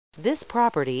This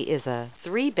property is a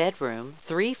 3-bedroom,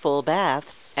 3 full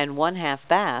baths, and 1/2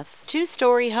 bath,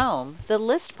 2-story home. The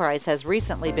list price has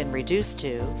recently been reduced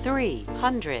to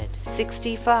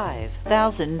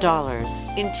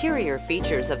 $365,000. Interior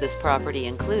features of this property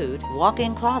include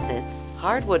walk-in closets,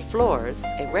 hardwood floors,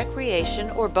 a recreation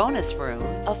or bonus room,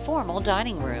 a formal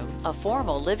dining room, a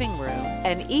formal living room,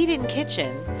 an eat-in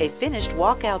kitchen, a finished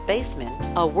walkout basement,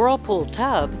 a whirlpool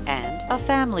tub, and a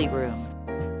family room.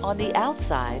 On the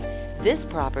outside, this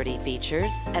property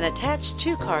features an attached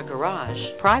 2-car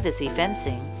garage, privacy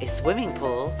fencing, a swimming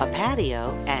pool, a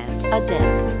patio, and a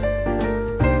deck.